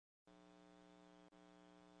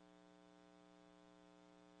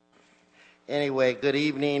Anyway, good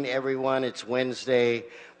evening, everyone. It's Wednesday,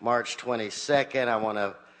 March 22nd. I want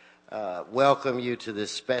to welcome you to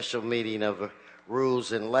this special meeting of the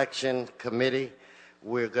Rules and Election Committee.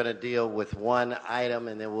 We're going to deal with one item,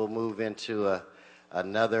 and then we'll move into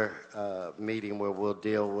another meeting where we'll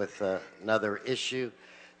deal with another issue.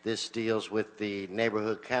 This deals with the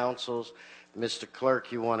neighborhood councils. Mr.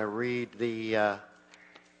 Clerk, you want to read the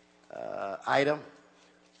item?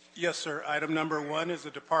 Yes, sir. Item number 1 is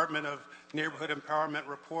the Department of Neighborhood Empowerment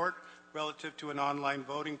Report relative to an online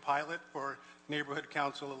voting pilot for neighborhood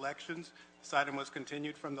council elections. This item was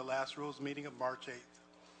continued from the last rules meeting of March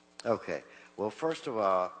 8th. Okay. Well, first of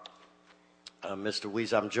all, Mr.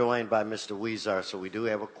 Weezer, I'm joined by Mr. Weezer, so we do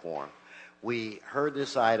have a quorum. We heard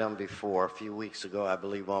this item before a few weeks ago, I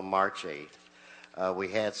believe on March 8th. We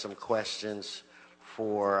had some questions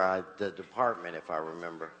for the department, if I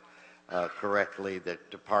remember correctly. The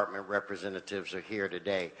department representatives are here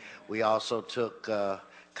today. We also took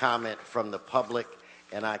comment from the public,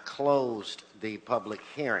 and I closed the public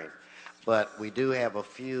hearing. But we do have a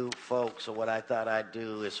few folks, so what I thought I'd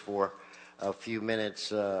do is for a few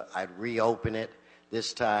minutes, I'd reopen it,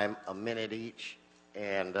 this time a minute each,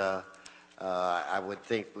 and I would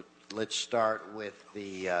think let's start with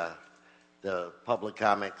the public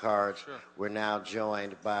comment cards. Sure. We're now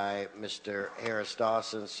joined by Mr.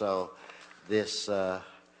 Harris-Dawson, so this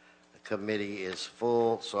committee is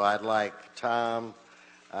full. So I'd like Tom,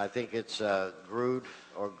 I think it's Grood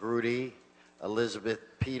or Grudy, Elizabeth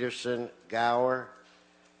Peterson-Gower,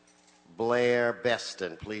 Blair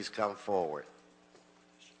Beston, please come forward.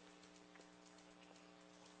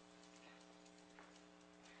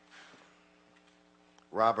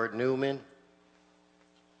 Robert Newman,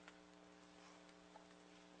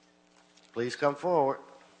 please come forward.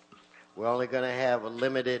 We're only going to have a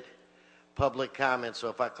limited public comment, so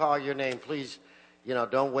if I call your name, please,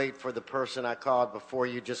 don't wait for the person I called before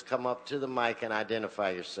you. Just come up to the mic and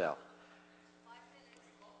identify yourself.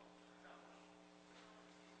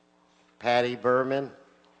 Patty Berman,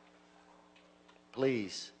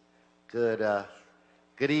 please. Good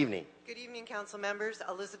evening. Good evening, council members.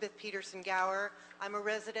 Elizabeth Peterson-Gower. I'm a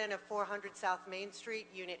resident of 400 South Main Street,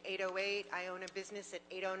 Unit 808. I own a business at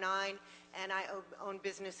 809, and I own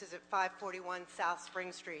businesses at 541 South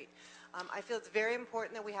Spring Street. I feel it's very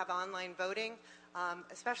important that we have online voting,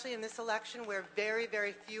 especially in this election where very,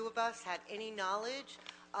 very few of us had any knowledge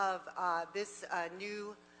of this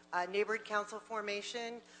new neighborhood council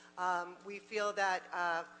formation. We feel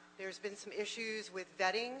that there's been some issues with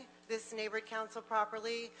vetting this neighborhood council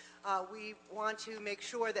properly. We want to make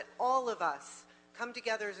sure that all of us come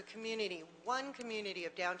together as a community, one community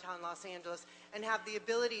of downtown Los Angeles, and have the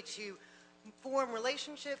ability to form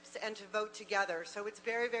relationships and to vote together. So it's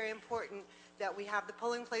very, very important that we have the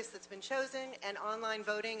polling place that's been chosen and online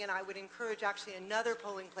voting, and I would encourage actually another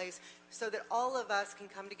polling place so that all of us can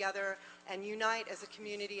come together and unite as a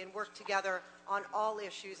community and work together on all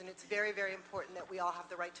issues. And it's very, very important that we all have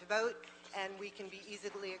the right to vote and we can be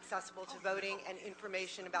easily accessible to voting and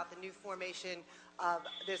information about the new formation of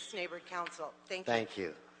this neighborhood council. Thank you. Thank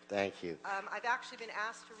you. Thank you. I've actually been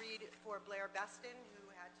asked to read for Blair Beston, who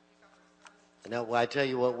had to pick up her son. No, well, I tell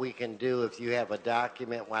you what we can do. If you have a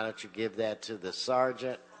document, why don't you give that to the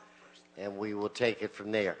sergeant, and we will take it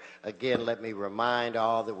from there. Again, let me remind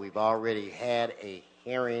all that we've already had a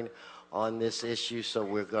hearing on this issue, so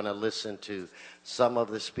we're going to listen to some of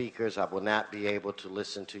the speakers. I will not be able to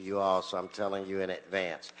listen to you all, so I'm telling you in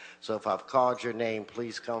advance. So if I've called your name,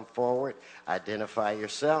 please come forward, identify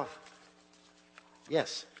yourself.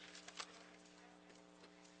 Yes.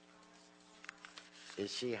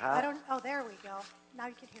 Is she hot? Oh, there we go. Now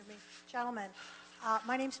you can hear me. Gentlemen,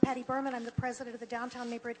 my name's Patty Berman. I'm the president of the Downtown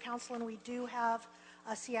Neighborhood Council, and we do have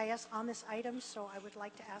a CIS on this item, so I would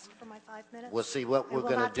like to ask for my 5 minutes. Well, see, what we're will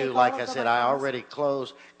going to not do, take like all I of said, them, I promise. already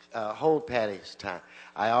closed, hold Patty's time.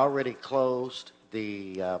 I already closed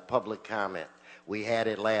the public comment. We had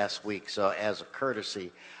it last week, so as a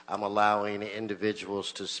courtesy, I'm allowing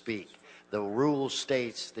individuals to speak. The rule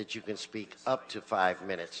states that you can speak up to 5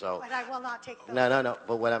 minutes. So, But I will not take those. No.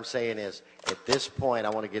 But what I'm saying is, at this point, I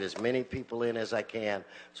want to get as many people in as I can.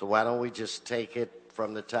 So why don't we just take it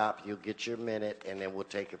from the top? You'll get your minute, and then we'll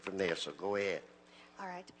take it from there. So go ahead. All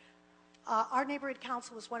right. Our neighborhood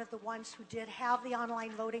council was one of the ones who did have the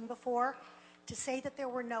online voting before. To say that there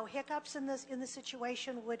were no hiccups in the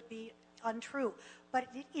situation would be untrue. But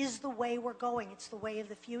it is the way we're going. It's the way of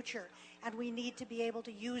the future. And we need to be able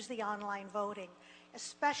to use the online voting,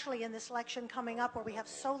 especially in this election coming up where we have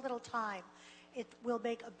so little time. It will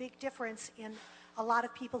make a big difference in a lot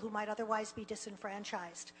of people who might otherwise be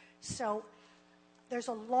disenfranchised. So there's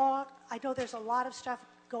a lot, I know there's a lot of stuff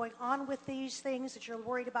going on with these things that you're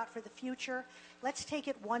worried about for the future. Let's take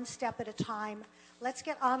it one step at a time. Let's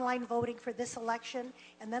get online voting for this election,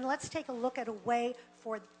 and then let's take a look at a way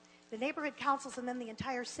for the neighborhood councils and then the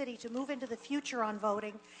entire city to move into the future on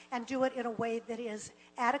voting and do it in a way that is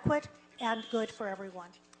adequate and good for everyone.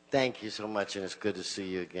 Thank you so much, and it's good to see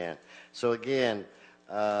you again. So again,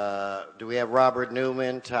 do we have Robert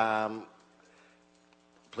Newman? Tom,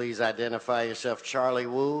 please identify yourself. Charlie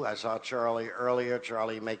Wu, I saw Charlie earlier.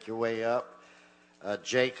 Charlie, make your way up.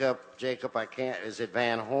 Jacob, I can't, is it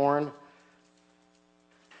Van Horn?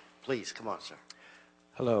 Please, come on, sir.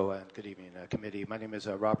 Hello and good evening, committee. My name is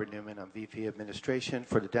Robert Newman. I'm VP Administration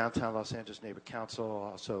for the Downtown Los Angeles Neighborhood Council,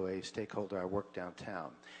 also a stakeholder. I work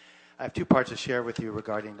downtown. I have two parts to share with you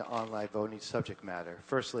regarding the online voting subject matter.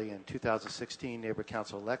 Firstly, in 2016 Neighborhood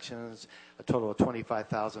Council elections, a total of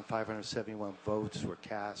 25,571 votes were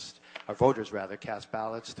cast, or voters rather, cast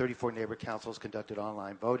ballots. 34 neighborhood councils conducted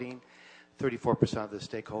online voting. 34% of the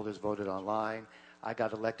stakeholders voted online. I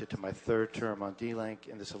got elected to my third term on D-Link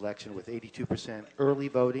in this election with 82% early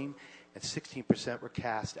voting and 16% were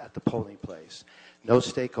cast at the polling place. No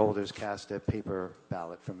stakeholders cast a paper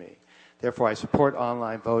ballot for me. Therefore, I support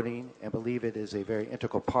online voting and believe it is a very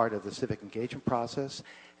integral part of the civic engagement process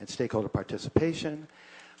and stakeholder participation.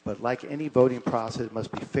 But like any voting process, it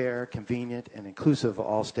must be fair, convenient, and inclusive of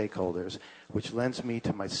all stakeholders, which lends me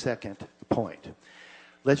to my second point.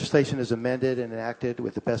 Legislation is amended and enacted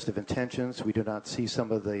with the best of intentions. We do not see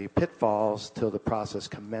some of the pitfalls till the process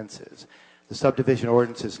commences. The subdivision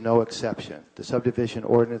ordinance is no exception. The subdivision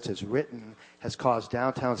ordinance as written has caused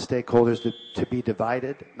downtown stakeholders to be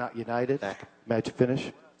divided, not united. May I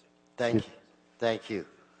finish? Thank you.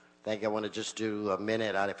 I want to just do a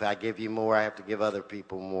minute. If I give you more, I have to give other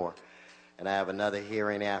people more. And I have another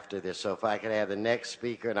hearing after this. So if I could have the next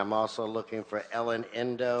speaker, and I'm also looking for Ellen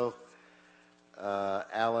Endo.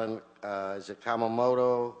 Alan, is it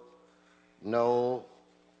Kamamoto? No.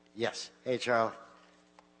 Yes. Hey, Charles.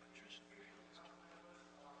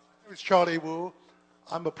 It's Charlie Wu.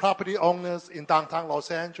 I'm a property owner in downtown Los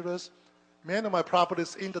Angeles. Many of my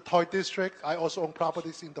properties in the toy district. I also own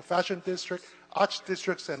properties in the fashion district, arts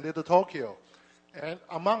districts, and Little Tokyo. And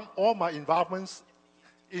among all my involvements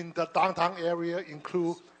in the downtown area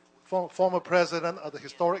include former president of the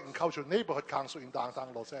Historic and Cultural Neighborhood Council in downtown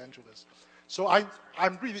Los Angeles. So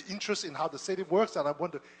I'm really interested in how the city works, and I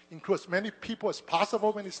want to include as many people as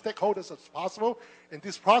possible, many stakeholders as possible in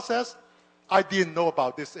this process. I didn't know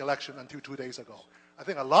about this election until 2 days ago. I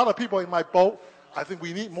think a lot of people in my boat. I think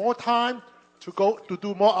we need more time to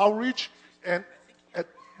do more outreach, and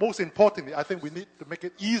most importantly, I think we need to make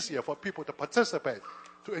it easier for people to participate,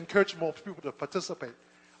 to encourage more people to participate.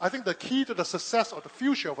 I think the key to the success of the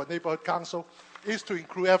future of a neighborhood council is to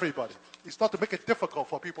include everybody. It's not to make it difficult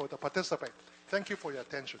for people to participate. Thank you for your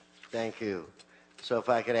attention. Thank you. So if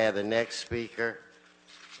I could have the next speaker,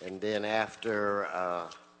 and then after, I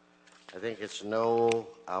think it's Noel,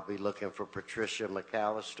 I'll be looking for Patricia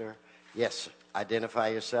McAllister. Yes, identify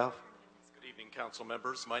yourself. Good evening, council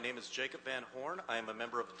members. My name is Jacob Van Horn. I am a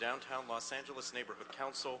member of the Downtown Los Angeles Neighborhood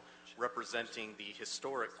Council representing the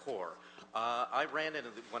historic core. I ran in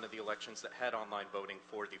one of the elections that had online voting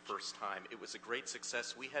for the first time. It was a great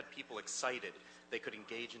success. We had people excited they could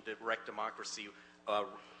engage in direct democracy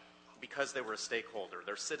because they were a stakeholder.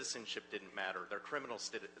 Their citizenship didn't matter. Their criminal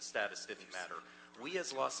status didn't matter. We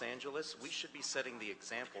as Los Angeles, we should be setting the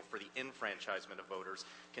example for the enfranchisement of voters,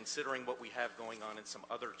 considering what we have going on in some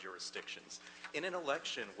other jurisdictions. In an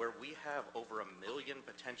election where we have over 1 million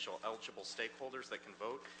potential eligible stakeholders that can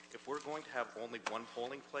vote, if we're going to have only one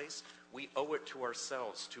polling place, we owe it to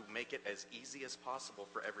ourselves to make it as easy as possible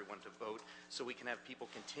for everyone to vote so we can have people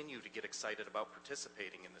continue to get excited about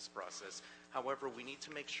participating in this process. However, we need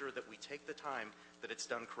to make sure that we take the time that it's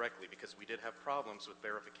done correctly, because we did have problems with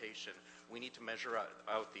verification. We need to measure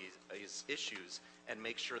out these issues and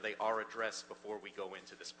make sure they are addressed before we go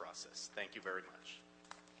into this process. Thank you very much.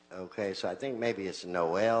 Okay, so I think maybe it's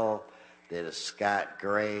Noel, then it's Scott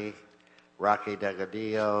Gray, Rocky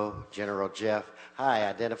Delgadillo, General Jeff. Hi,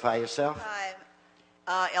 identify yourself.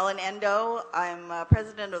 Hi, Ellen Endo. I'm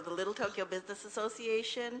president of the Little Tokyo Business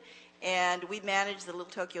Association, and we manage the Little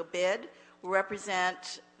Tokyo bid. We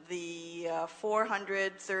represent the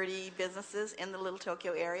 430 businesses in the Little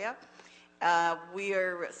Tokyo area. We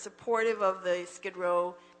are supportive of the Skid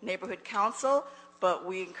Row Neighborhood Council, but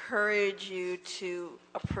we encourage you to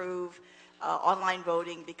approve online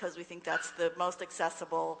voting because we think that's the most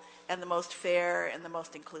accessible and the most fair and the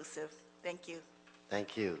most inclusive. Thank you.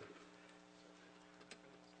 Thank you.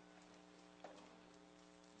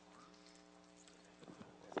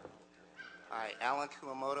 Hi, Alan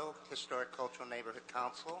Kumamoto, Historic Cultural Neighborhood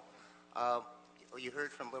Council. You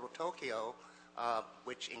heard from Little Tokyo,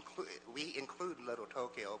 we include Little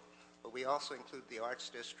Tokyo, but we also include the Arts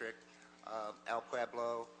District, El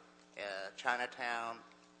Pueblo, Chinatown,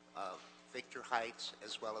 Victor Heights,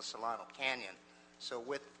 as well as Solano Canyon. So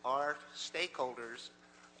with our stakeholders,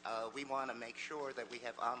 we want to make sure that we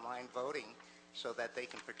have online voting so that they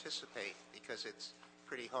can participate, because it's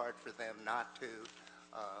pretty hard for them not to,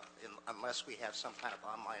 unless we have some kind of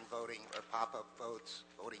online voting or pop-up votes,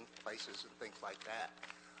 voting places and things like that.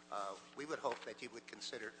 We would hope that you would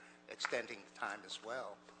consider extending the time as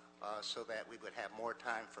well, so that we would have more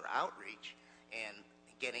time for outreach and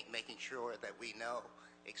making sure that we know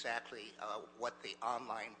exactly what the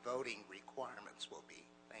online voting requirements will be.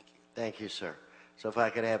 Thank you. Thank you, sir. So if I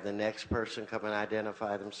could have the next person come and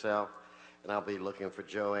identify themselves, and I'll be looking for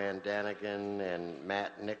Joanne Danigan and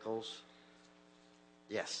Matt Nichols.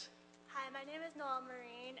 Yes. Hi, my name is Noel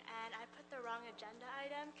Marine, and I put the wrong agenda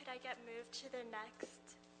item. Could I get moved to the next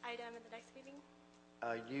item in the next meeting?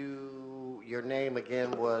 Your name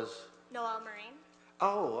again was? Noel Marine.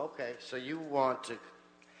 Oh, okay. So you want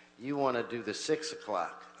to do the 6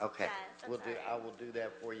 o'clock? Okay. Yes, I will do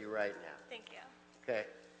that for you right now. Thank you. Okay.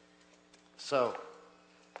 So,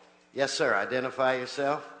 yes, sir. Identify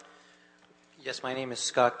yourself. Yes, my name is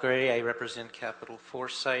Scott Gray. I represent Capital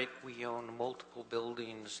Foresight. We own multiple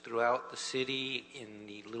buildings throughout the city, in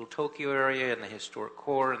the Little Tokyo area, in the historic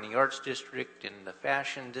core, in the Arts District, in the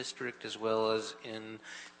Fashion District, as well as in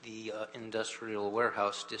the Industrial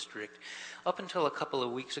Warehouse District. Up until a couple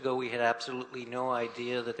of weeks ago, we had absolutely no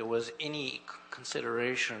idea that there was any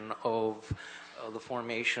consideration of the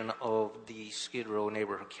formation of the Skid Row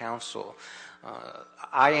Neighborhood Council.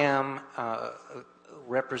 I am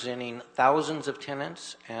representing thousands of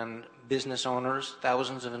tenants and business owners,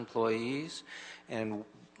 thousands of employees, and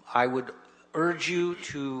I would urge you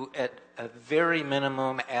to, at a very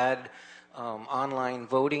minimum, add online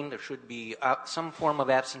voting. There should be some form of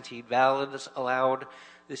absentee ballots allowed.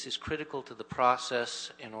 This is critical to the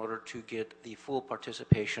process in order to get the full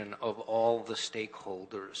participation of all the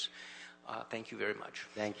stakeholders. Thank you very much.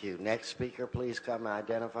 Thank you. Next speaker, please come and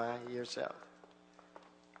identify yourself.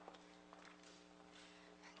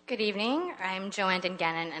 Good evening. I'm Joanne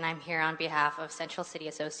Dungannon, and I'm here on behalf of Central City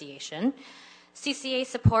Association. CCA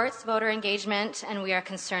supports voter engagement, and we are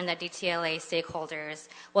concerned that DTLA stakeholders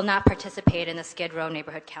will not participate in the Skid Row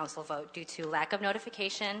Neighborhood Council vote due to lack of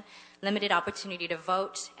notification, limited opportunity to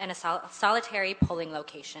vote, and a solitary polling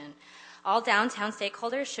location. All downtown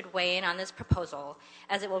stakeholders should weigh in on this proposal,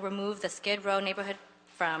 as it will remove the Skid Row neighborhood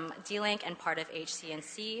from D-Link and part of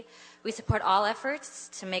HCNC. We support all efforts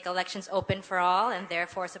to make elections open for all and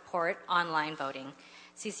therefore support online voting.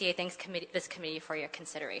 CCA thanks this committee for your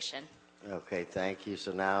consideration. Okay, thank you.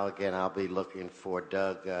 So now, again, I'll be looking for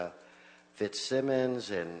Doug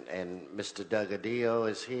Fitzsimmons, and Mr. Doug Adillo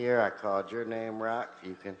is here. I called your name, Rock.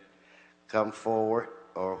 You can come forward,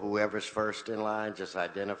 or whoever's first in line, just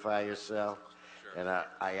identify yourself. Sure. And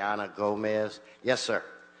Ayana Gomez. Yes, sir.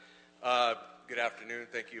 Good afternoon.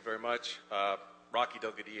 Thank you very much. Rocky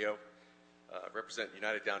Delgadillo, represent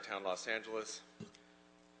United Downtown Los Angeles.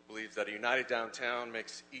 Believes that a united downtown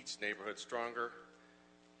makes each neighborhood stronger.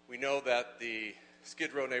 We know that the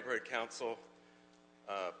Skid Row Neighborhood Council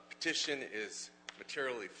petition is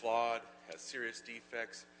materially flawed, has serious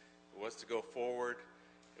defects. If it was to go forward,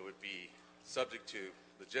 it would be subject to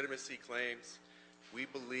legitimacy claims. We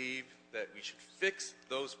believe that we should fix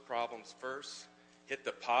those problems first, hit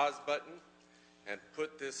the pause button, and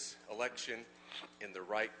put this election in the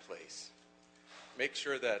right place. Make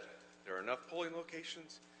sure that there are enough polling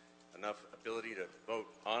locations, enough ability to vote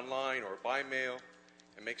online or by mail,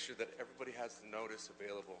 and make sure that everybody has the notice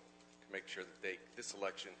available to make sure that this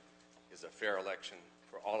election is a fair election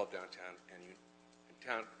for all of downtown, and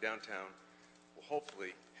downtown will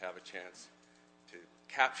hopefully have a chance to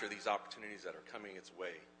capture these opportunities that are coming its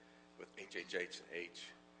way with HHH and H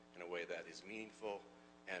in a way that is meaningful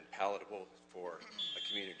and palatable for a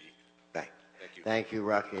community. Thank you. Thank you,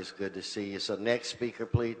 Rocky. It's good to see you. So next speaker,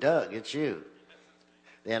 please. Doug, it's you.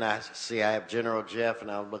 Then I see I have General Jeff,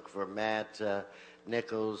 and I'll look for Matt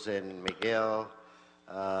Nichols and Miguel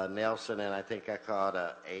Nelson, and I think I called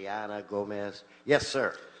Ayana Gomez. Yes,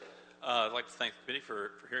 sir. I'd like to thank the committee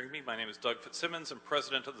for hearing me. My name is Doug Fitzsimmons. I'm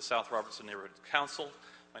president of the South Robertson Neighborhood Council.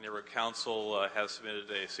 My neighborhood council has submitted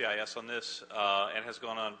a CIS on this and has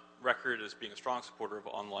gone on record as being a strong supporter of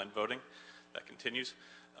online voting. That continues.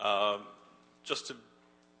 Just to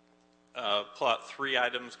pull out 3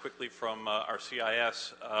 items quickly from our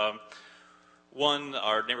CIS. One,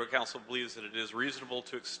 our neighborhood council believes that it is reasonable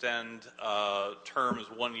to extend terms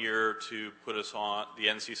 1 year to put us on the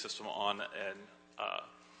NC system on an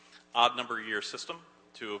odd number year system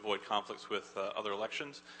to avoid conflicts with other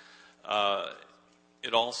elections.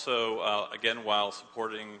 It also, again, while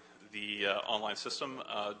supporting the online system,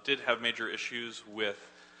 did have major issues with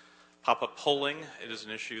pop-up polling. It is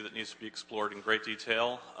an issue that needs to be explored in great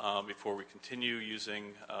detail before we continue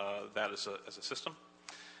using that as a system.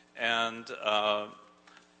 And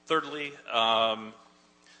thirdly,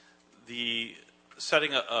 the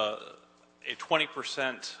setting a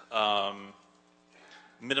 20%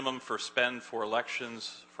 minimum for spend for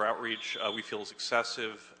elections, for outreach, we feel is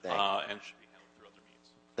excessive and should be handled through other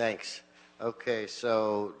means. Thanks. Okay,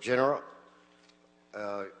 so General,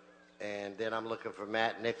 and then I'm looking for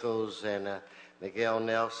Matt Nichols and Miguel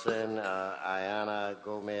Nelson, Ayana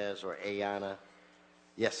Gomez, or Ayana.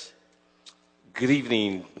 Yes. Good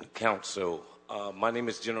evening, Council. My name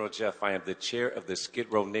is General Jeff. I am the chair of the Skid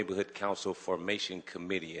Row Neighborhood Council Formation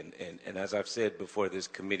Committee. And as I've said before this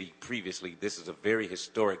committee previously, this is a very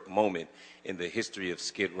historic moment in the history of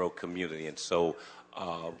Skid Row community. And so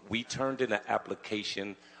we turned in an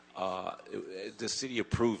application. The city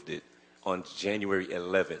approved it on January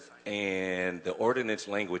 11th. And the ordinance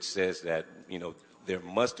language says that, there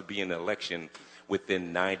must be an election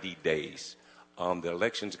within 90 days. The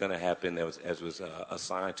election's going to happen, as was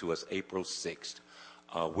assigned to us, April 6th.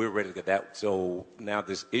 We're ready to get that. So now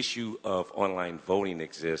this issue of online voting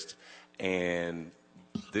exists, and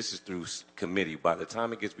this is through committee. By the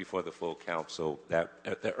time it gets before the full council, that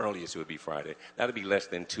at the earliest it would be Friday. That'll be less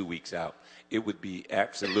than 2 weeks out. It would be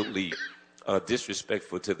absolutely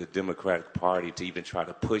disrespectful to the Democratic Party to even try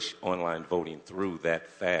to push online voting through that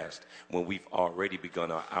fast when we've already begun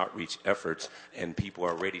our outreach efforts and people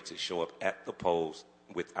are ready to show up at the polls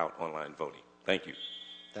without online voting. Thank you.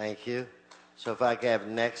 Thank you. So if I could have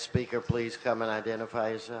next speaker please come and identify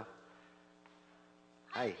yourself.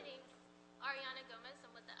 Hi. My name's Ariana Gomez.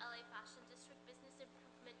 I'm with the LA Fashion District Business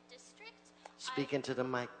Improvement District. Speak into the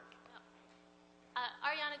mic.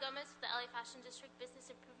 Ariana Gomez with the LA Fashion District Business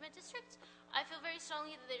Improvement District. I feel very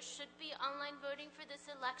strongly that there should be online voting for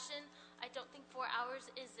this election. I don't think 4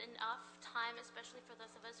 hours is enough time, especially for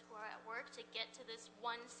those of us who are at work, to get to this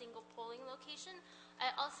one single polling location.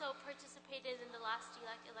 I also participated in the last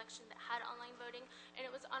election that had online voting, and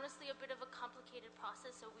it was honestly a bit of a complicated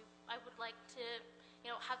process, so I would like to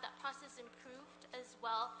have that process improved as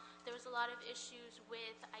well. There was a lot of issues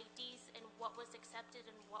with IDs and what was accepted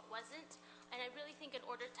and what wasn't. And I really think in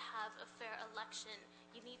order to have a fair election,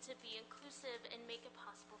 you need to be inclusive and make it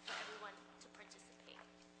possible for everyone to participate.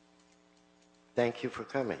 Thank you for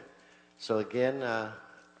coming. So again,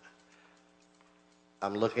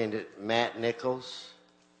 I'm looking at Matt Nichols.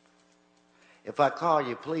 If I call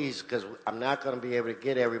you, please, because I'm not going to be able to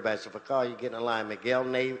get everybody, so if I call you, get in line. Miguel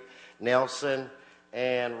Nelson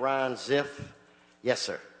and Ron Ziff. Yes,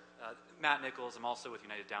 sir. Matt Nichols. I'm also with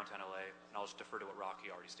United Downtown LA, and I'll just defer to what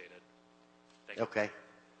Rocky already stated. Thank you. Okay.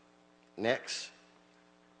 Next.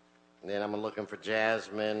 And then I'm looking for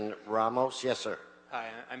Jasmine Ramos. Yes, sir. Hi,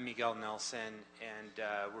 I'm Miguel Nelson,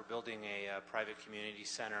 and we're building a private community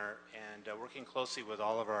center and working closely with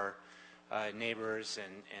all of our neighbors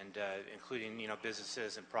and including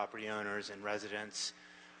businesses and property owners and residents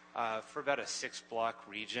for about a 6-block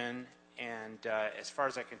region. And as far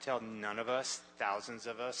as I can tell, none of us, thousands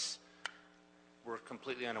of us, were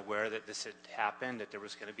completely unaware that this had happened, that there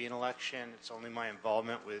was going to be an election. It's only my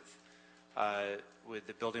involvement with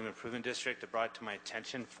the Building Improvement District that brought it to my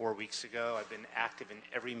attention 4 weeks ago. I've been active in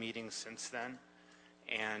every meeting since then,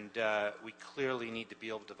 and we clearly need to be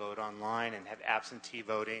able to vote online and have absentee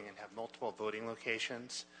voting and have multiple voting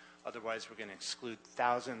locations. Otherwise, we're going to exclude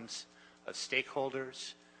thousands of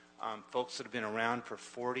stakeholders, folks that have been around for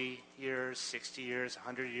 40 years, 60 years,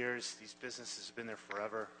 100 years. These businesses have been there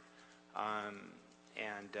forever.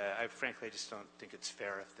 I frankly just don't think it's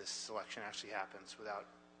fair if this election actually happens without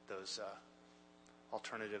those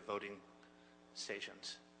alternative voting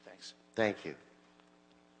stations. Thanks. Thank you.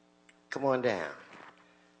 Come on down.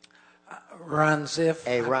 Ron Ziff.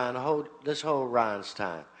 Hey, Ron, let's hold Ron's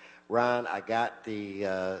time. Ron, I got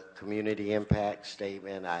the community impact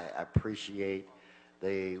statement. I appreciate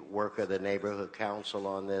the work of the neighborhood council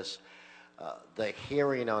on this. The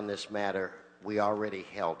hearing on this matter, we already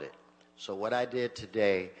held it. So what I did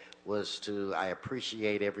today was I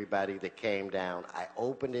appreciate everybody that came down. I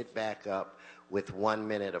opened it back up with 1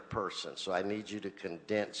 minute a person. So I need you to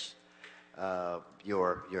condense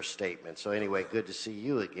your statement. So anyway, good to see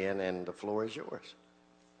you again, and the floor is yours.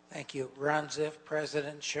 Thank you. Ron Ziff,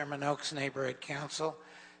 President, Sherman Oaks Neighborhood Council.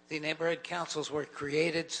 The neighborhood councils were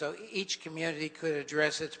created so each community could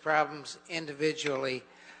address its problems individually.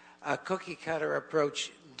 A cookie cutter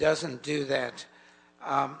approach doesn't do that.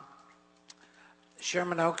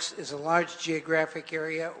 Sherman Oaks is a large geographic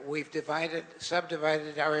area. We've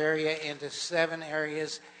subdivided our area into 7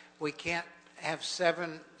 areas. We can't have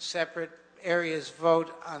 7 separate areas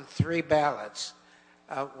vote on 3 ballots.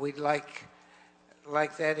 We'd like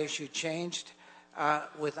that issue changed.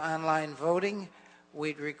 With online voting,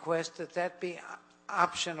 we'd request that be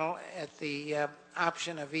optional at the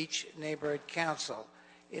option of each neighborhood council.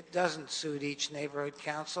 It doesn't suit each neighborhood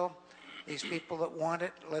council. These people that want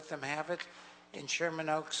it, let them have it. In Sherman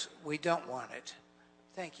Oaks, we don't want it.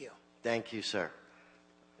 Thank you. Thank you, sir.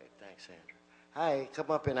 Okay, thanks, Andrew. Hi,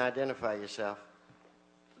 come up and identify yourself.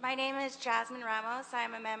 My name is Jasmine Ramos.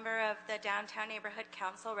 I'm a member of the Downtown Neighborhood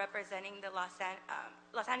Council representing the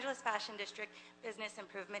Los Angeles Fashion District Business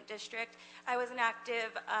Improvement District. I was an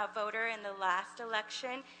active voter in the last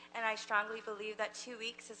election, and I strongly believe that 2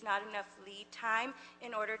 weeks is not enough lead time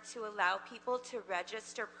in order to allow people to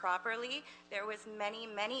register properly. There was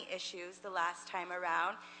many issues the last time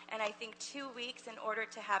around, and I think 2 weeks in order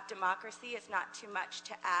to have democracy is not too much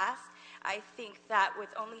to ask. I think that with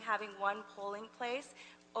only having 1 polling place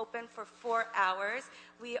open for 4 hours,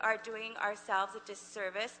 we are doing ourselves a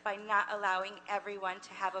disservice by not allowing everyone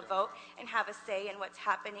to have a vote and have a say in what's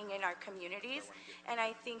happening in our communities. And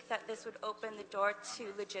I think that this would open the door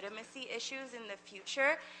to legitimacy issues in the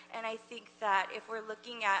future. And I think that if we're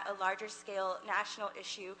looking at a larger scale national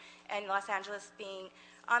issue and Los Angeles being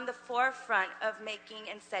on the forefront of making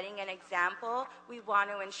and setting an example, we want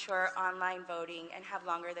to ensure online voting and have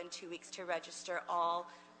longer than 2 weeks to register all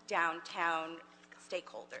downtown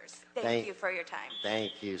stakeholders. Thank you for your time.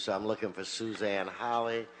 Thank you. So I'm looking for Suzanne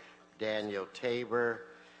Holly, Daniel Tabor,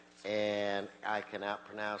 and I cannot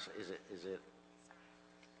pronounce, is it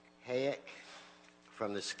Hayek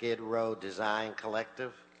from the Skid Row Design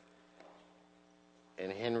Collective? And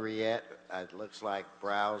Henriette, it looks like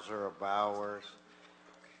Browser or Bowers.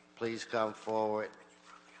 Please come forward.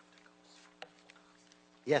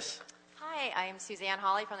 Yes. Hi, I am Suzanne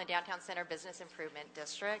Holly from the Downtown Center Business Improvement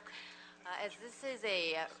District. As this is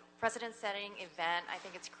a precedent-setting event, I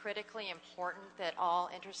think it's critically important that all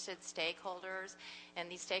interested stakeholders, and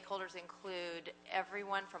these stakeholders include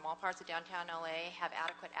everyone from all parts of downtown LA, have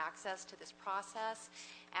adequate access to this process.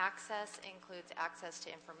 Access includes access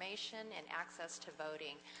to information and access to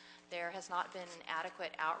voting. There has not been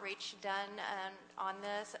adequate outreach done on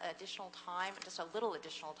this. Additional time, just a little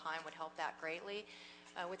additional time would help that greatly.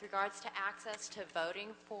 With regards to access to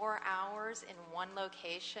voting, 4 hours in one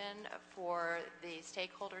location for the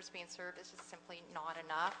stakeholders being served is just simply not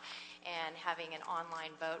enough, and having an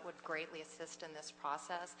online vote would greatly assist in this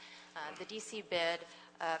process. The DC bid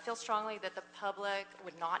feels strongly that the public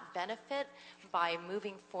would not benefit by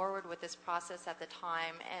moving forward with this process at the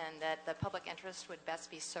time, and that the public interest would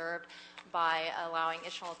best be served by allowing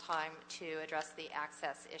additional time to address the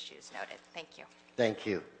access issues noted. Thank you. Thank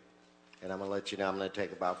you. And I'm going to let you know I'm going to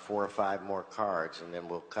take about 4 or 5 more cards, and then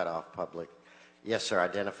we'll cut off public. Yes, sir.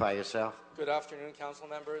 Identify yourself. Good afternoon, council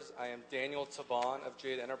members. I am Daniel Taban of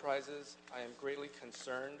Jade Enterprises. I am greatly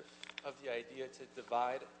concerned of the idea to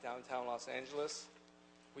divide downtown Los Angeles.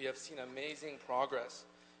 We have seen amazing progress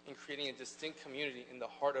in creating a distinct community in the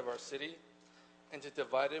heart of our city, and to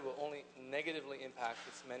divide it will only negatively impact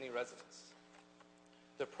its many residents.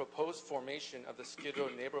 The proposed formation of the Skid Row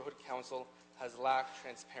Neighborhood Council has lacked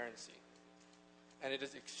transparency, and it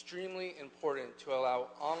is extremely important to allow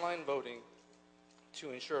online voting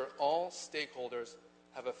to ensure all stakeholders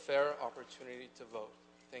have a fair opportunity to vote.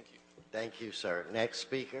 Thank you. Thank you, sir. Next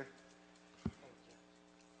speaker.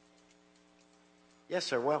 Yes,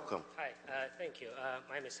 sir. Welcome. Hi. Thank you.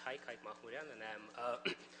 My name is Haikait Mahmourian, and I'm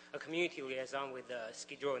a community liaison with the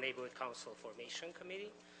Skid Row Neighborhood Council Formation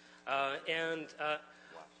Committee. I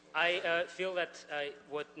feel that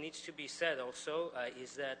what needs to be said also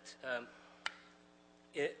is that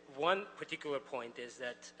one particular point is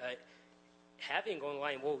that having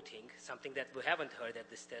online voting, something that we haven't heard at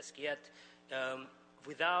this desk yet,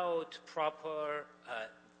 without proper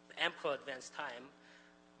ample advance time,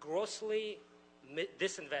 grossly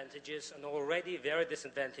disadvantages an already very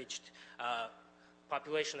disadvantaged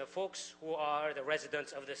population of folks who are the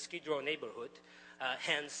residents of the Skid Row neighborhood.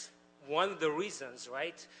 Hence, one of the reasons,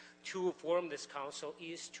 right, to form this council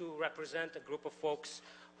is to represent a group of folks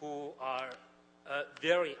who are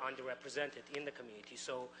very underrepresented in the community.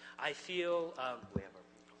 So I feel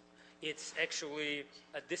it's actually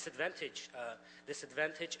a disadvantage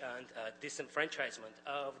and disenfranchisement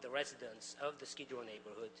of the residents of the Skid Row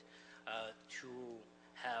neighborhood to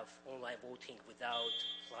have online voting without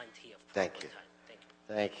plenty of Thank proper you. time. Thank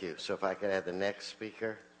you. Thank you. So if I could have the next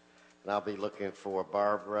speaker, and I'll be looking for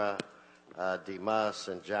Barbara Demas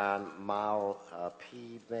and John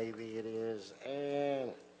Malpeed, maybe it is,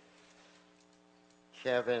 and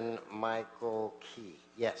Kevin Michael Key.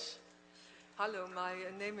 Yes. Hello, my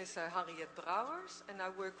name is Harriet Brouwers, and I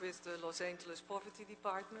work with the Los Angeles Poverty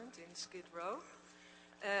Department in Skid Row.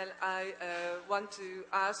 And I want to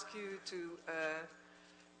ask you to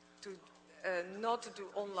not to do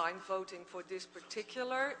online voting for this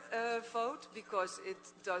particular vote, because it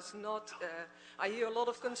does not, I hear a lot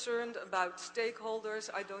of concern about stakeholders.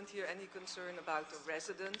 I don't hear any concern about the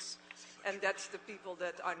residents. And that's the people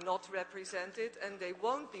that are not represented, and they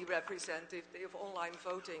won't be represented if online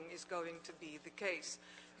voting is going to be the case.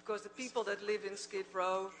 Because the people that live in Skid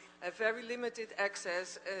Row have very limited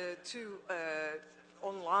access to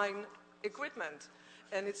online equipment.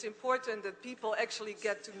 And it's important that people actually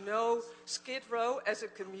get to know Skid Row as a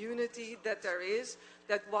community that there is,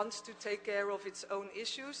 that wants to take care of its own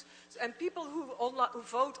issues. And people who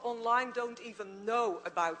vote online don't even know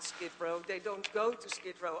about Skid Row. They don't go to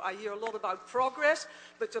Skid Row. I hear a lot about progress,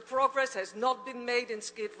 but the progress has not been made in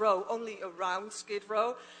Skid Row, only around Skid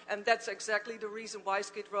Row. And that's exactly the reason why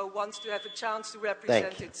Skid Row wants to have a chance to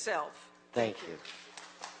represent itself. Thank you.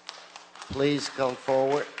 Please come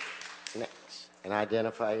forward next and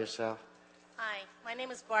identify yourself. Hi, my name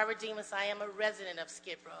is Barbara Demas. I am a resident of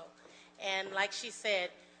Skid Row. And like she said,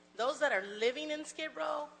 those that are living in Skid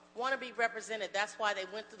Row want to be represented. That's why they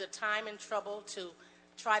went through the time and trouble to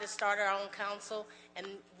try to start our own council. And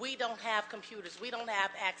we don't have computers. We don't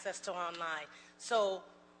have access to online. So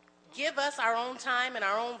give us our own time and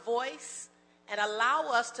our own voice and allow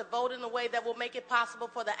us to vote in a way that will make it possible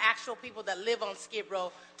for the actual people that live on Skid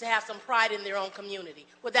Row to have some pride in their own community.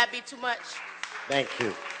 Would that be too much? Thank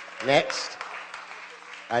you. Next,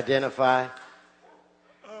 identify.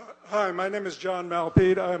 Hi, my name is John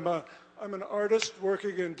Malpeed. I'm an artist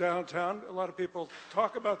working in downtown. A lot of people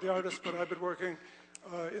talk about the artist, but I've been working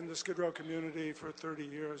in the Skid Row community for 30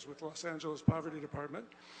 years with Los Angeles Poverty Department.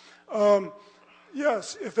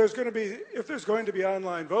 Yes, if there's going to be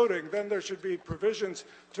online voting, then there should be provisions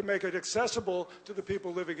to make it accessible to the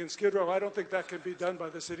people living in Skid Row. I don't think that can be done by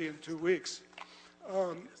the city in 2 weeks.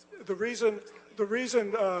 The reason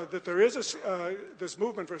that there is this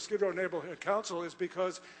movement for Skid Row Neighborhood Council is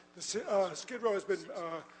because Skid Row has been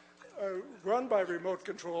run by remote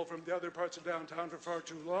control from the other parts of downtown for far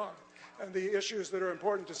too long. And the issues that are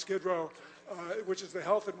important to Skid Row, which is the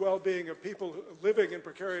health and well-being of people living in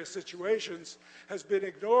precarious situations, has been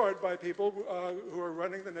ignored by people who are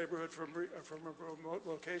running the neighborhood from a remote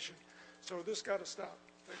location. So this got to stop.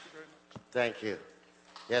 Thank you very much. Thank you.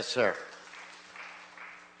 Yes, sir.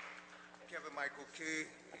 Kevin Michael Key.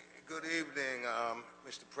 Good evening,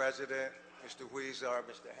 Mr. President, Mr. Huizar,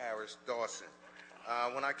 Mr. Harris-Dawson.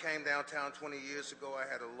 When I came downtown 20 years ago,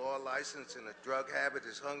 I had a law license and a drug habit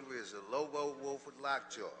as hungry as a Lobo wolf with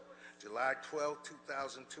lockjaw. July 12,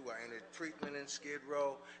 2002, I entered treatment in Skid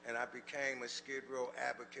Row, and I became a Skid Row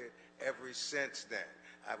advocate ever since then.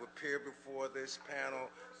 I've appeared before this panel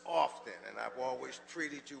often, and I've always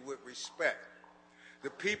treated you with respect. The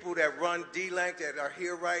people that run D-Link that are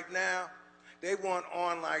here right now, they want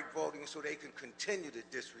online voting so they can continue to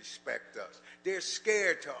disrespect us. They're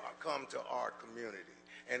scared to come to our community.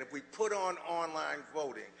 And if we put on online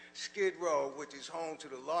voting, Skid Row, which is home to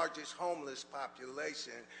the largest homeless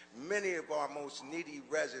population, many of our most needy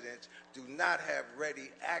residents do not have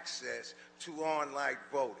ready access to online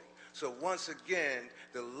voting. So once again,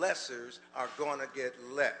 the lessers are going to get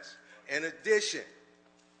less. In addition,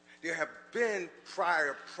 there have been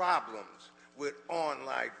prior problems with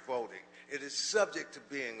online voting. It is subject to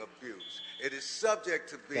being abused. It is subject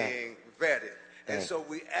to being vetted. And so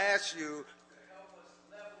we ask you to help us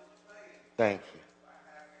level the playing field. Thank you.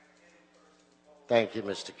 Thank you,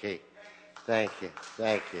 Mr. Key. Thank you.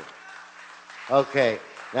 Thank you. Okay.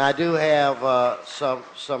 Now, I do have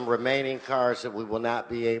some remaining cards that we will not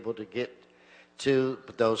be able to get to,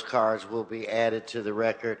 but those cards will be added to the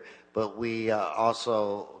record. But we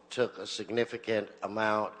also took a significant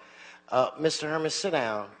amount. Mr. Herman, sit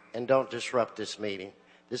down and don't disrupt this meeting.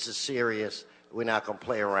 This is serious. We're not going to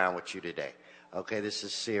play around with you today. Okay, this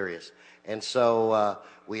is serious. And so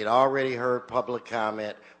we had already heard public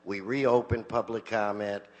comment. We reopened public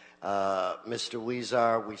comment. Mr.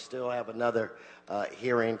 Huizar, we still have another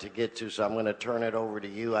hearing to get to, so I'm going to turn it over to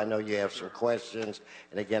you. I know you have some questions.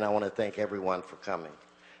 And again, I want to thank everyone for coming.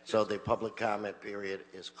 So the public comment period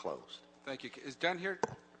is closed. Thank you. Is Dan here?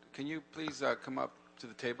 Can you please come up to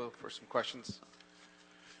the table for some questions?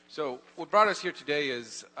 So what brought us here today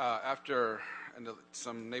is after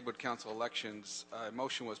some neighborhood council elections, a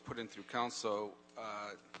motion was put in through council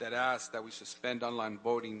that asked that we suspend online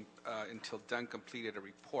voting until Dunn completed a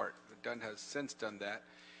report. Dunn has since done that,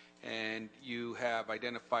 and you have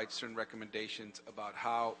identified certain recommendations about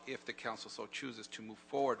how, if the council so chooses to move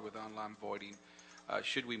forward with online voting,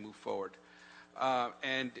 should we move forward.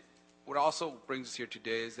 And what also brings us here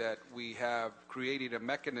today is that we have created a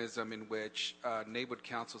mechanism in which neighborhood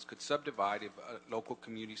councils could subdivide if a local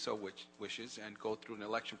community so wishes and go through an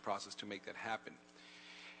election process to make that happen.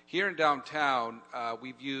 Here in downtown,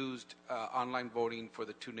 we've used online voting for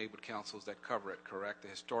the two neighborhood councils that cover it, correct? The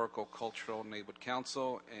Historical Cultural Neighborhood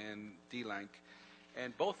Council and DLANC.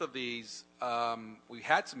 And both of these, we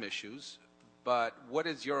had some issues, but what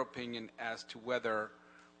is your opinion as to whether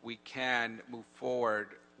we can move forward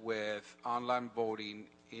with online voting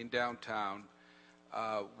in downtown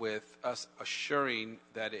with us assuring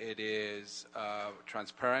that it is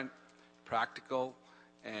transparent, practical,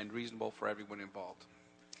 and reasonable for everyone involved?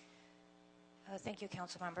 Thank you,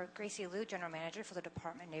 Councilmember. Gracie Liu, General Manager for the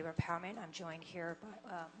Department of Neighbor Empowerment. I'm joined here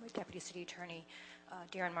by Deputy City Attorney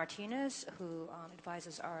Darren Martinez, who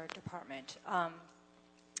advises our department.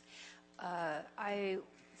 I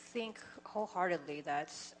think wholeheartedly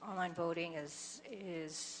that online voting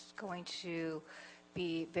is going to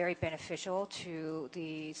be very beneficial to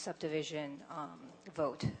the subdivision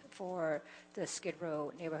vote for the Skid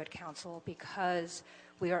Row Neighborhood Council, because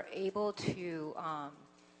we are able to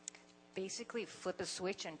basically flip a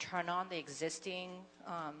switch and turn on the existing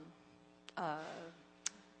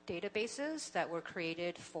databases that were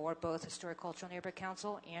created for both Historic Cultural Neighborhood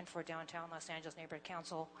Council and for Downtown Los Angeles Neighborhood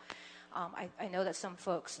Council. I know that some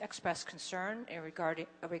folks expressed concern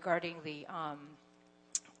regarding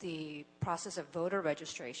the process of voter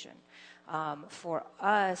registration. For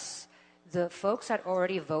us, the folks that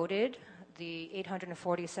already voted, the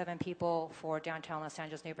 847 people for Downtown Los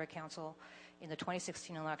Angeles Neighborhood Council in the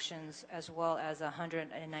 2016 elections, as well as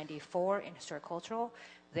 194 in Historic Cultural,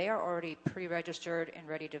 they are already pre-registered and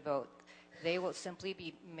ready to vote. They will simply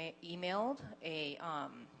be emailed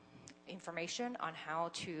information on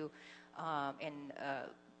how to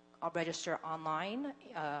register online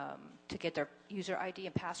to get their user ID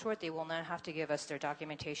and password. They will not have to give us their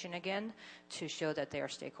documentation again to show that they are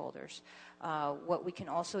stakeholders. What we can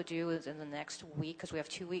also do is in the next week, because we have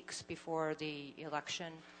 2 weeks before the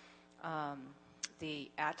election,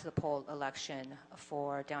 the add-to-the-poll election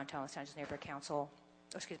for Downtown Los Angeles Neighborhood Council,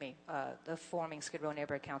 the forming Skid Row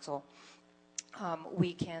Neighborhood Council,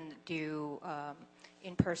 we can do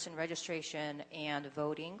in-person registration and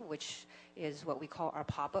voting, which is what we call our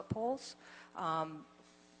pop-up polls.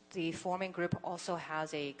 The forming group also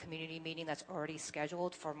has a community meeting that's already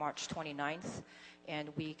scheduled for March 29th, and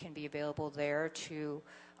we can be available there to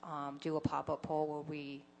do a pop-up poll where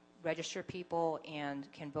we register people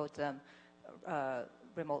and can vote them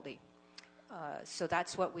remotely. So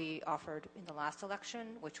that's what we offered in the last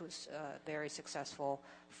election, which was very successful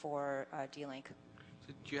for DLANC.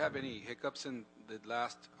 So do you have any hiccups in the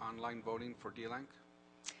last online voting for DLANC?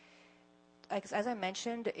 As I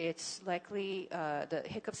mentioned, it's likely the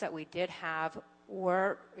hiccups that we did have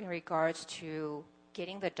were in regards to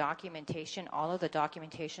getting the documentation, all of the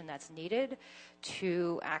documentation that's needed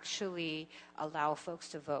to actually allow folks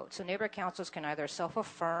to vote. So neighborhood councils can either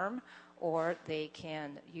self-affirm or they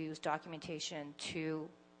can use documentation to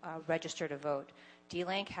register to vote.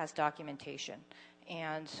 DLANC has documentation.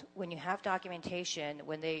 And when you have documentation,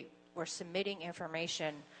 when they were submitting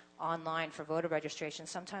information online for voter registration,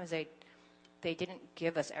 sometimes they didn't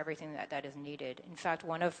give us everything that is needed. In fact,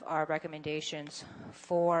 one of our recommendations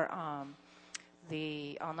for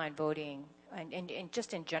the online voting, and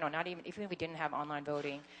just in general, not even if we didn't have online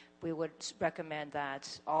voting, we would recommend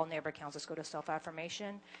that all neighborhood councils go to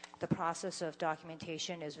self-affirmation. The process of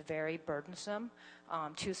documentation is very burdensome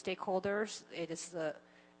to stakeholders. It is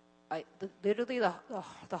literally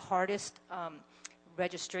the hardest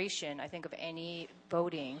registration, I think, of any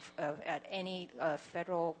voting at any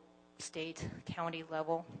federal, state, county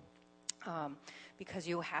level, because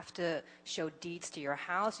you have to show deeds to your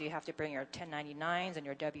house, you have to bring your 1099s and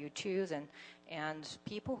your W-2s, and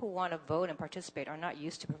people who want to vote and participate are not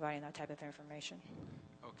used to providing that type of information.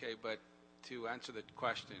 Okay, but to answer the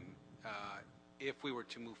question, if we were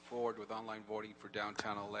to move forward with online voting for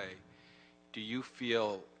downtown LA, do you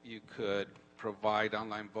feel you could provide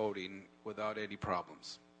online voting without any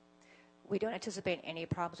problems? We don't anticipate any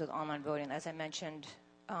problems with online voting. As I mentioned,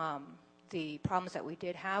 the problems that we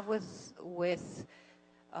did have with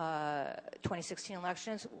 2016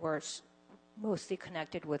 elections were mostly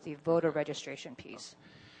connected with the voter registration piece.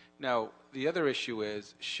 Now, the other issue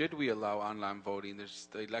is, should we allow online voting?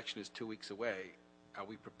 The election is 2 weeks away. Are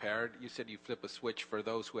we prepared? You said you flip a switch for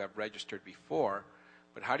those who have registered before,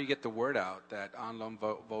 but how do you get the word out that online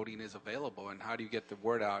voting is available, and how do you get the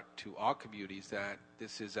word out to all communities that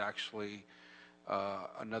this is actually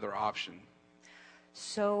another option?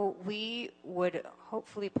 So we would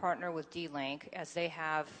hopefully partner with D-Link as they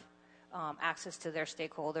have access to their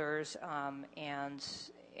stakeholders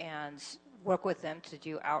and work with them to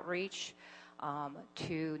do outreach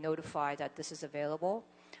to notify that this is available.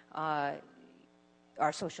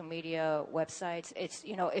 Our social media websites. It's,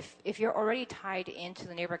 you know, if you're already tied into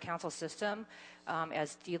the neighborhood council system,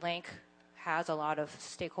 as D-Link has a lot of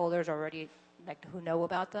stakeholders already, like, who know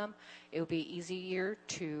about them, it would be easier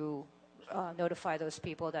to notify those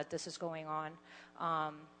people that this is going on.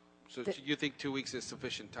 So do you think 2 weeks is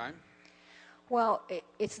sufficient time? Well,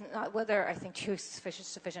 it's not whether I think 2 weeks is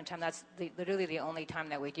sufficient time. That's literally the only time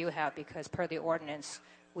that we do have, because per the ordinance,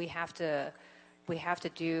 we have to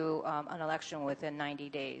do an election within 90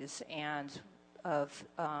 days and of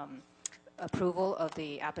approval of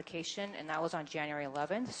the application, and that was on January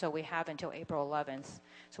 11th. So we have until April 11th.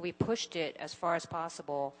 So we pushed it as far as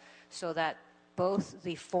possible so that both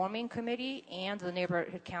the forming committee and the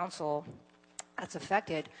neighborhood council that's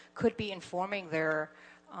affected could be informing their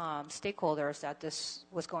stakeholders that this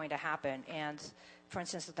was going to happen. And for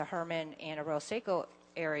instance, the Herman and Arroyo Seco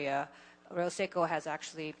area, Arroyo Seco has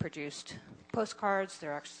actually produced postcards.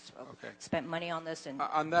 They're actually spent money on this. And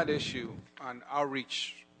on that issue, on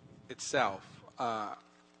outreach itself,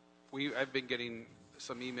 I've been getting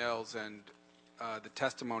some emails, and the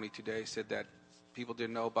testimony today said that people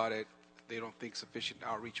didn't know about it. They don't think sufficient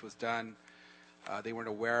outreach was done. They weren't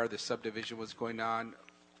aware the subdivision was going on.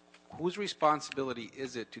 Whose responsibility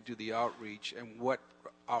is it to do the outreach, and what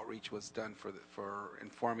outreach was done for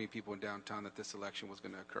informing people in downtown that this election was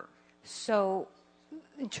going to occur? So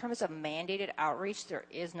in terms of mandated outreach, there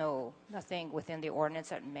is nothing within the ordinance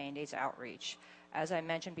that mandates outreach. As I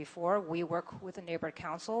mentioned before, we work with the neighborhood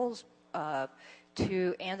councils and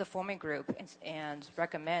the forming group and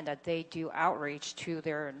recommend that they do outreach to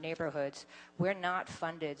their neighborhoods. We're not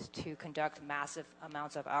funded to conduct massive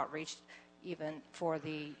amounts of outreach, even for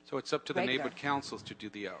the So it's up to the neighborhood councils to do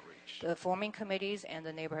the outreach. The forming committees and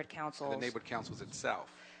the neighborhood councils. And the neighborhood councils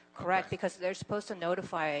itself. Correct, because they're supposed to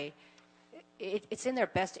notify. It's in their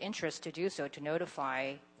best interest to do so, to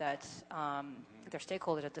notify that their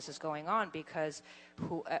stakeholders that this is going on, because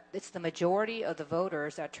it's the majority of the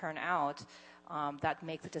voters that turn out that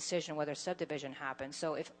make the decision whether subdivision happens.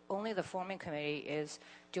 So if only the forming committee is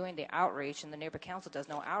doing the outreach and the neighborhood council does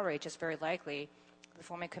no outreach, it's very likely the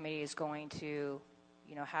forming committee is going to,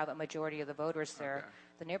 have a majority of the voters there. Okay.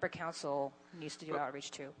 The neighborhood council needs to do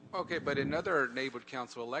outreach too. Okay, but in other neighborhood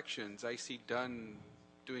council elections, I see Dunn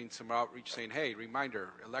doing some outreach saying, hey, reminder,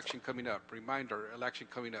 election coming up, reminder, election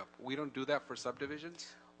coming up. We don't do that for subdivisions?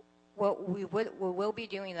 Well, we will be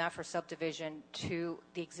doing that for subdivision to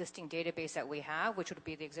the existing database that we have, which would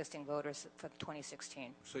be the existing voters for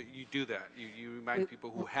 2016. So you do that? You remind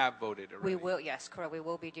people who have voted already? We will, yes, correct. We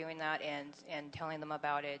will be doing that and telling them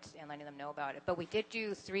about it and letting them know about it. But we did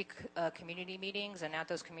do 3 community meetings, and at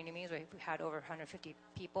those community meetings, we had over 150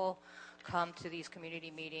 people come to these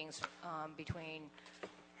community meetings between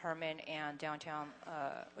Herman and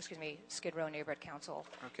Skid Row Neighborhood Council.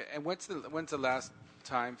 Okay, and when's the last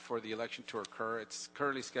time for the election to occur? It's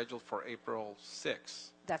currently scheduled for April 6th.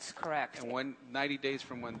 That's correct. And when 90 days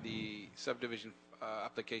from when the subdivision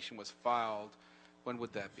application was filed, when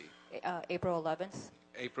would that be? April 11th.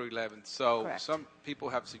 April 11th. So correct. Some people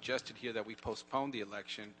have suggested here that we postpone the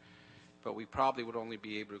election, but we probably would only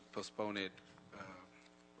be able to postpone it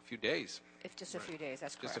a few days. If just a few days,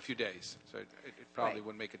 that's correct. Just a few days. So it probably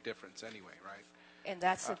wouldn't make a difference anyway, right? And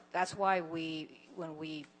that's why when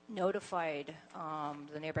we notified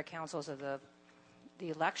the neighborhood councils of the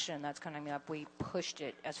election that's coming up, we pushed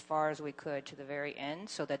it as far as we could to the very end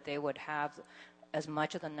so that they would have as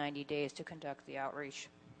much of the 90 days to conduct the outreach.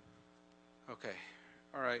 Okay.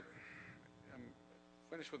 All right. I'm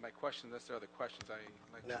finished with my questions. Unless there are other questions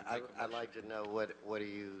I'd like to know what are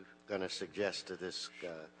you going to suggest to this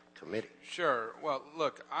committee? Sure. Well,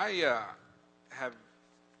 look, I have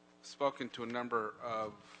spoken to a number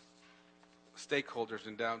of stakeholders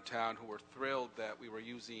in downtown who were thrilled that we were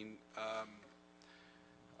using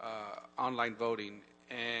online voting.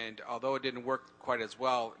 And although it didn't work quite as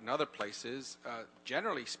well in other places,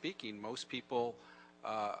 generally speaking, most people,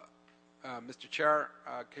 Mr. Chair,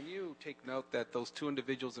 can you take note that those 2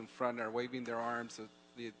 individuals in front are waving their arms,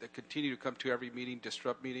 that continue to come to every meeting,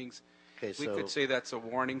 disrupt meetings? Okay, we could say that's a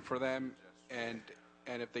warning for them, and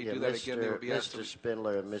and if they Yeah, do that again, they will be asked to... Mr.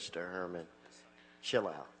 Spindler and Mr. Herman, chill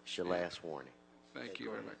out. It's your last warning. Thank you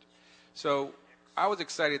very much. So I was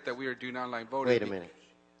excited that we were doing online voting. Wait a minute.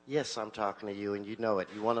 Yes, I'm talking to you, and you know it.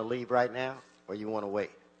 You want to leave right now, or you want to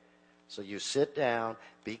wait? So you sit down,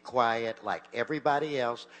 be quiet like everybody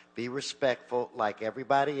else, be respectful like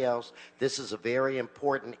everybody else. This is a very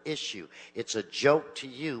important issue. It's a joke to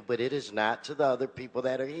you, but it is not to the other people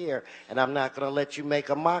that are here, and I'm not going to let you make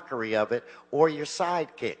a mockery of it or your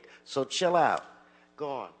sidekick. So chill out. Go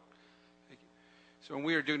on. So when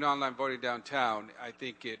we were doing online voting downtown, I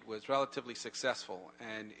think it was relatively successful,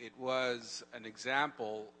 and it was an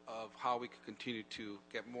example of how we could continue to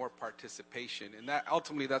get more participation. And that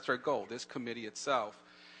ultimately, that's our goal. This committee itself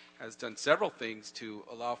has done several things to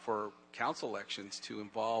allow for council elections to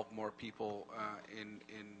involve more people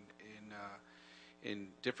in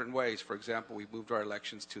different ways. For example, we moved our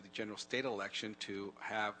elections to the general state election to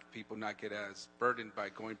have people not get as burdened by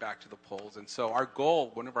going back to the polls. And so our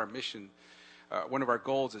goal, one of our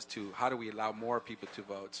goals is to how do we allow more people to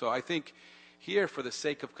vote. So I think here, for the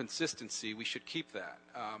sake of consistency, we should keep that.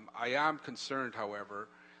 I am concerned, however,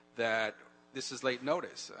 that this is late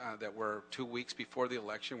notice, that we're 2 weeks before the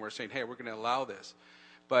election. We're saying, hey, we're going to allow this.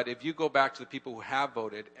 But if you go back to the people who have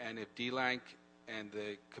voted, and if DLANC and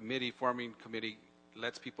the forming committee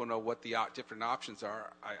lets people know what the different options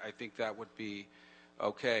are, I think that would be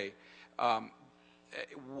okay.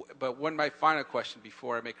 But my final question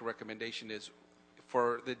before I make a recommendation is,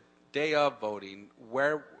 for the day of voting,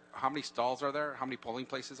 how many stalls are there? How many polling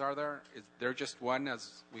places are there? Is there just one,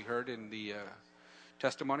 as we heard in the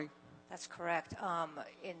testimony? That's correct.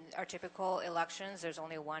 In our typical elections, there's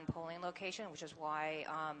only one polling location, which is why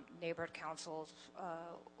neighborhood councils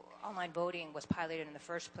online voting was piloted in the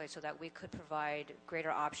first place, so that we could provide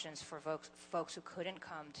greater options for folks who couldn't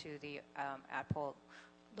come to the at-poll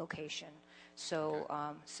location. So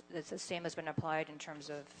it's the same has been applied in terms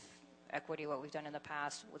of equity, what we've done in the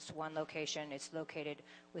past. It's one location. It's located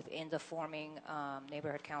within the forming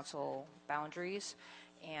neighborhood council boundaries,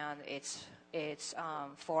 and it's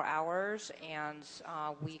 4 hours, and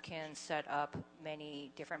we can set up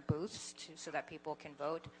many different booths so that people can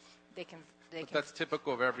vote. But that's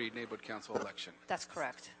typical of every neighborhood council election. That's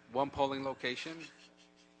correct. One polling location,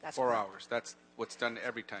 that's 4 correct. hours. That's what's done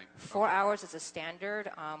every time. 4 hours is a standard.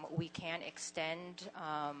 We can extend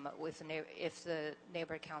if the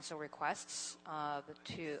neighborhood council requests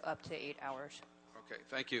to up to 8 hours. Okay,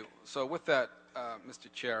 thank you. So with that,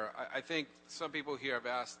 Mr. Chair, I think some people here have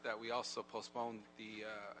asked that we also postpone the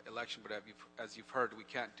election, but as you've heard, we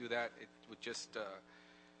can't do that. It would just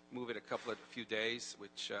move it a few days,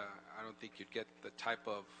 which I don't think you'd get the type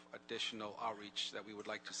of additional outreach that we would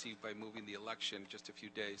like to see by moving the election just a few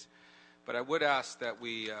days. But I would ask that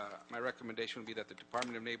my recommendation would be that the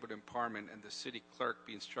Department of Neighborhood Empowerment and the city clerk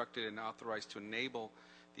be instructed and authorized to enable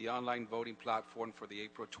the online voting platform for the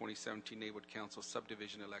April 2017 Neighborhood Council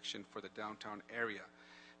subdivision election for the downtown area.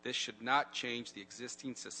 This should not change the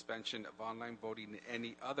existing suspension of online voting in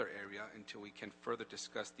any other area until we can further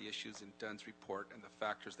discuss the issues in Dunn's report and the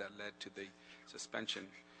factors that led to the suspension.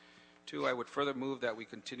 2, I would further move that we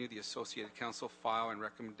continue the Associated Council file and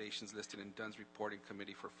recommendations listed in Dunn's report in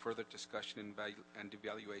committee for further discussion and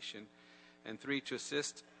evaluation. And 3, to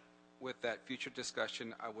assist with that future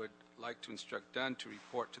discussion, I would like to instruct Dunn to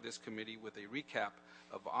report to this committee with a recap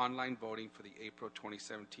of online voting for the April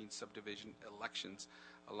 2017 subdivision elections,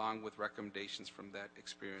 along with recommendations from that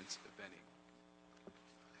experience, if any.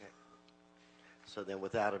 Okay. So then,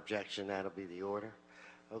 without objection, that'll be the order.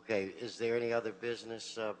 Okay, is there any other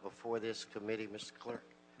business before this committee, Mr. Clerk?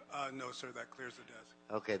 No, sir, that clears the desk.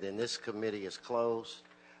 Okay, then this committee is closed.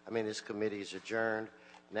 This committee is adjourned.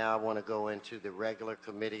 Now I want to go into the regular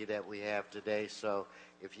committee that we have today, so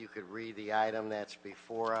if you could read the item that's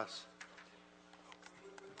before us.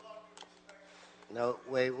 No,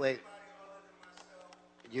 wait.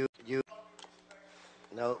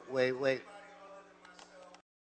 No, wait.